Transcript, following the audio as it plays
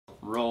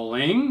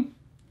Rolling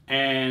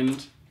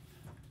and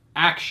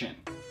action.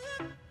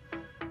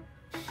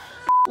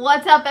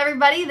 What's up,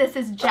 everybody? This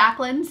is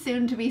Jaclyn,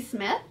 soon to be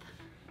Smith.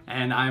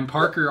 And I'm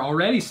Parker,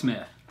 already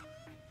Smith.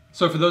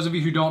 So for those of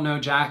you who don't know,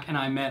 Jack and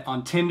I met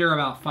on Tinder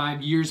about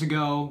 5 years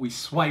ago. We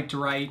swiped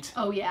right.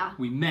 Oh yeah.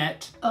 We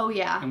met. Oh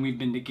yeah. And we've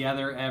been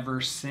together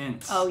ever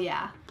since. Oh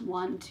yeah.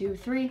 1, 2,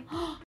 3. Do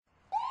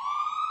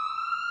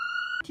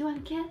you want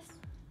a kiss?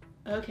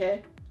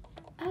 Okay.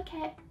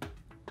 Okay.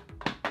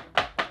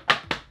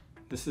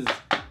 This is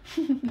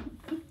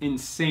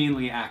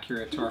insanely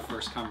accurate to our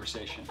first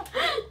conversation.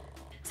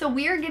 So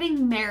we are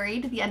getting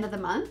married at the end of the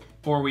month.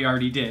 Or we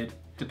already did,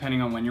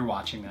 depending on when you're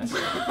watching this.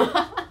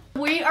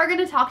 We are going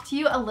to talk to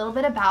you a little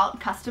bit about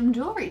custom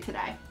jewelry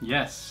today.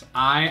 Yes,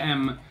 I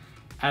am,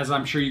 as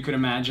I'm sure you could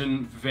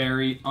imagine,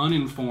 very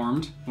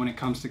uninformed when it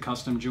comes to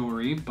custom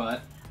jewelry,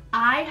 but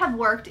I have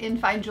worked in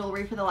fine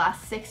jewelry for the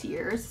last 6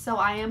 years, so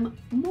I am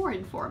more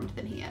informed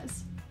than he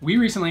is. We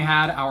recently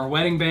had our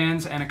wedding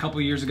bands, and a couple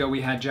of years ago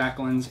we had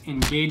Jaclyn's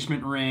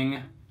engagement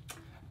ring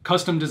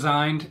custom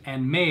designed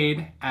and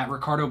made at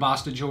Ricardo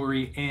Basta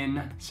Jewelry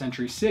in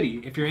Century City.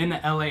 If you're in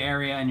the LA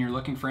area and you're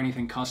looking for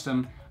anything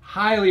custom,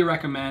 highly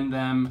recommend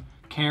them.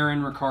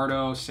 Karen,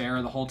 Ricardo,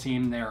 Sarah, the whole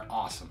team, they're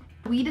awesome.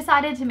 We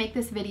decided to make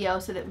this video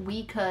so that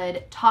we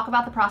could talk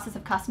about the process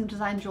of custom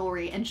design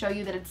jewelry and show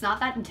you that it's not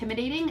that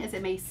intimidating as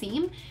it may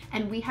seem,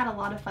 and we had a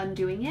lot of fun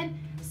doing it,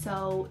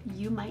 so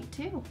you might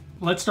too.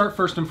 Let's start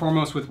first and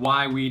foremost with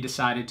why we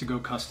decided to go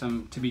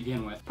custom to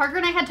begin with. Parker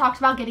and I had talked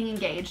about getting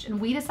engaged, and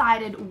we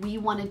decided we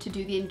wanted to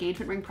do the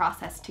engagement ring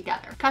process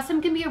together. Custom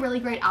can be a really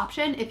great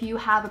option if you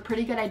have a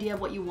pretty good idea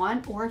of what you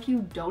want, or if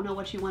you don't know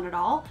what you want at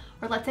all,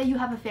 or let's say you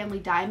have a family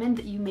diamond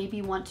that you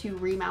maybe want to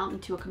remount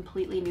into a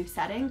completely new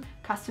setting.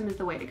 Custom is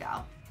the way to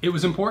go. It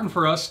was important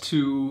for us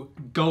to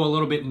go a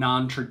little bit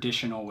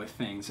non-traditional with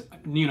things.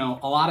 You know,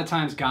 a lot of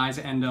times guys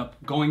end up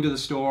going to the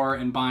store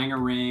and buying a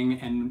ring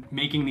and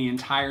making the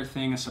entire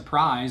thing a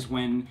surprise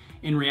when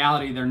in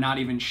reality they're not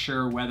even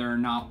sure whether or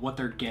not what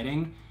they're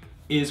getting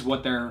is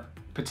what their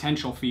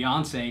potential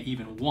fiance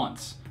even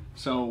wants.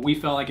 So we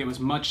felt like it was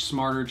much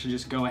smarter to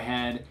just go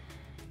ahead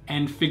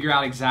and figure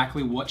out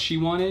exactly what she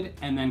wanted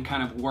and then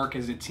kind of work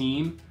as a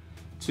team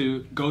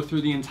to go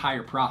through the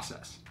entire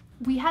process.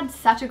 We had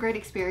such a great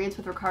experience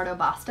with Ricardo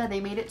Basta. They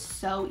made it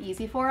so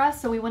easy for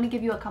us, so we want to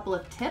give you a couple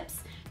of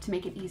tips to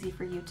make it easy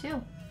for you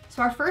too.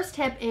 So our first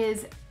tip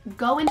is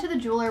go into the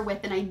jeweler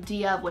with an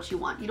idea of what you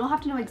want. You don't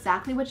have to know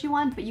exactly what you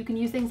want, but you can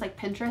use things like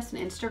Pinterest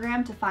and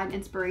Instagram to find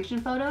inspiration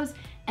photos.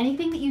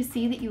 Anything that you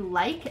see that you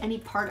like, any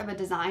part of a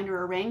design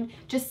or a ring,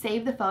 just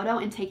save the photo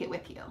and take it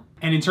with you.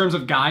 And in terms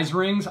of guys'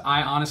 rings,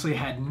 I honestly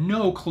had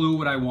no clue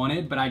what I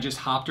wanted, but I just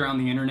hopped around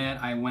the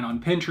internet. I went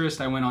on Pinterest,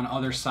 I went on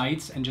other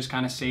sites and just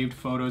kind of saved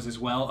photos as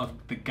well of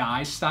the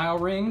guy style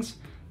rings.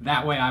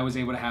 That way I was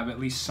able to have at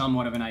least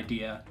somewhat of an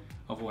idea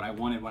of what I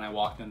wanted when I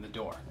walked in the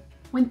door.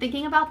 When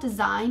thinking about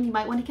design, you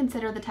might want to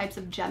consider the types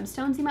of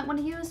gemstones you might want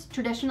to use.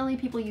 Traditionally,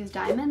 people use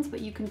diamonds,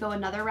 but you can go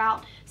another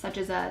route, such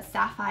as a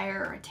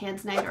sapphire or a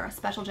tanzanite or a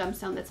special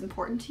gemstone that's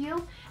important to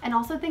you. And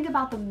also think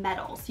about the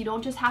metals. You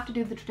don't just have to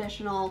do the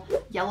traditional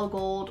yellow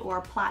gold or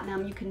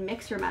platinum. You can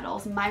mix your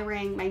metals. My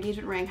ring, my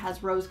engagement ring,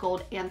 has rose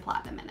gold and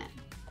platinum in it.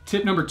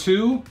 Tip number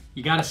 2,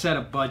 you gotta set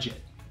a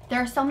budget.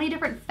 There are so many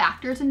different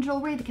factors in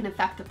jewelry that can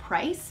affect the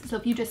price. So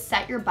if you just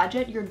set your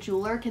budget, your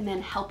jeweler can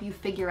then help you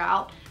figure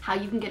out how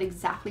you can get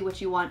exactly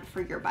what you want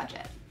for your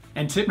budget.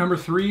 And tip number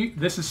 3,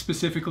 this is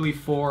specifically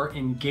for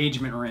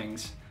engagement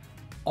rings.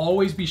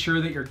 Always be sure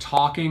that you're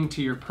talking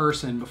to your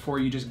person before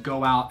you just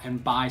go out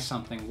and buy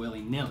something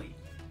willy-nilly.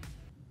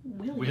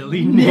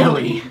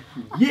 Willy-nilly.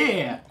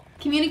 Yeah.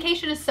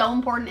 Communication is so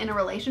important in a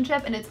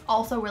relationship, and it's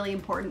also really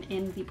important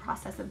in the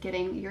process of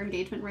getting your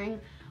engagement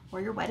ring or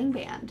your wedding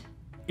band.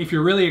 If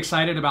you're really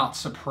excited about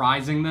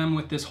surprising them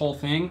with this whole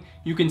thing,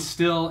 you can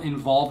still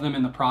involve them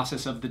in the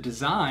process of the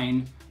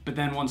design, but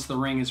then once the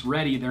ring is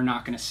ready, they're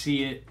not gonna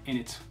see it in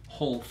its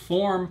whole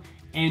form,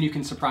 and you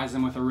can surprise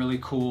them with a really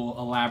cool,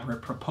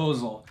 elaborate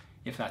proposal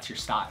if that's your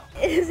style.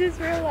 Is this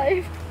real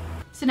life?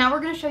 So now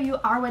we're gonna show you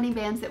our wedding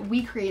bands that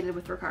we created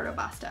with Ricardo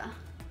Basta.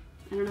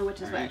 I don't know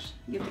which is which.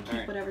 You have to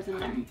keep whatever's in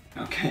there.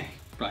 Okay,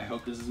 but I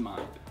hope this is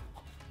mine.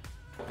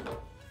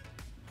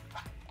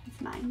 It's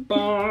mine.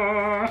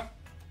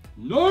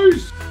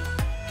 Nice!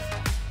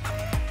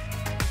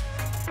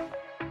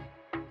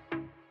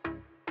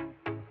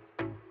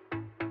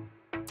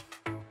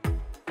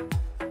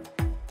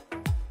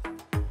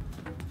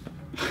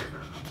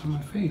 On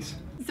my face.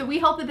 So we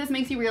hope that this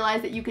makes you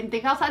realize that you can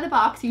think outside the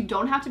box, you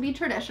don't have to be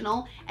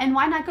traditional, and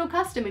why not go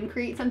custom and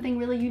create something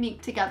really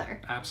unique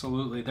together?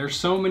 Absolutely. There's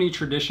so many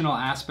traditional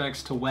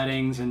aspects to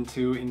weddings and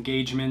to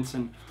engagements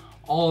and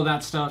all of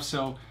that stuff,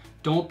 so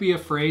don't be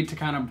afraid to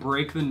kind of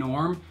break the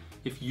norm.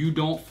 If you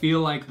don't feel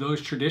like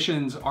those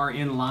traditions are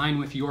in line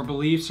with your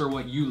beliefs or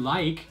what you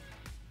like,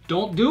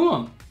 don't do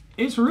them.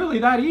 It's really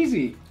that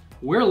easy.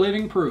 We're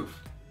living proof.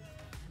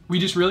 We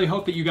just really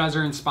hope that you guys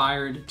are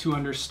inspired to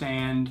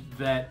understand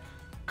that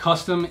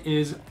custom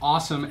is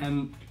awesome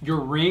and your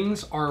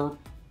rings are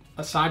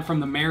aside from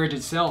the marriage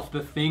itself,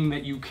 the thing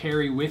that you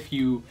carry with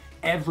you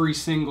every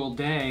single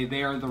day.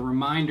 They are the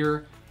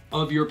reminder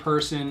of your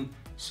person,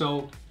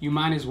 so you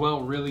might as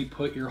well really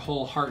put your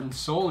whole heart and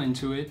soul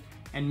into it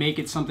and make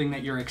it something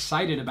that you're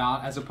excited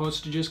about, as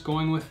opposed to just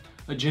going with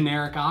a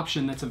generic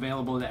option that's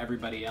available to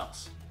everybody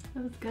else.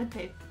 That was good,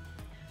 babe.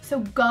 So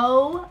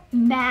go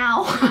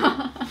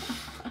now.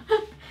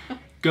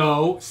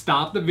 Go,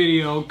 stop the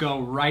video,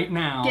 go right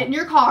now. Get in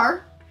your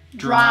car.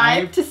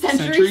 Drive to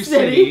Century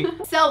City.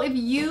 So if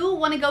you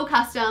want to go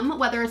custom,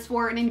 whether it's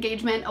for an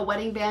engagement, a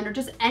wedding band, or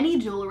just any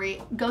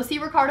jewelry, go see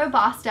Riccardo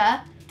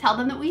Basta. Tell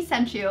them that we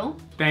sent you.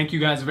 Thank you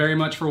guys very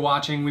much for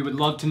watching. We would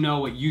love to know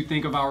what you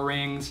think of our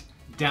rings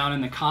down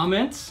in the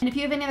comments. And if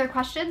you have any other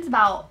questions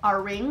about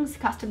our rings,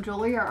 custom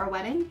jewelry, or our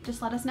wedding,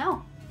 just let us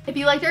know. If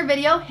you liked our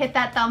video, hit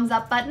that thumbs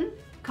up button,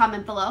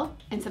 comment below,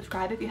 and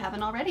subscribe if you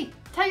haven't already.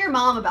 Tell your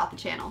mom about the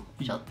channel.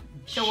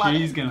 She'll love it.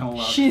 She's gonna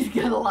love it. She's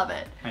gonna love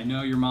it. I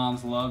know your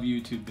moms love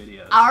YouTube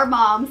videos. Our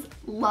moms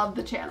love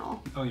the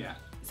channel. Oh yeah.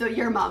 So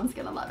your mom's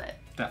gonna love it.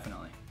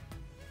 Definitely.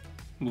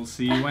 We'll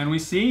see you when we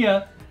see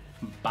ya.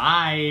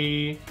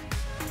 Bye.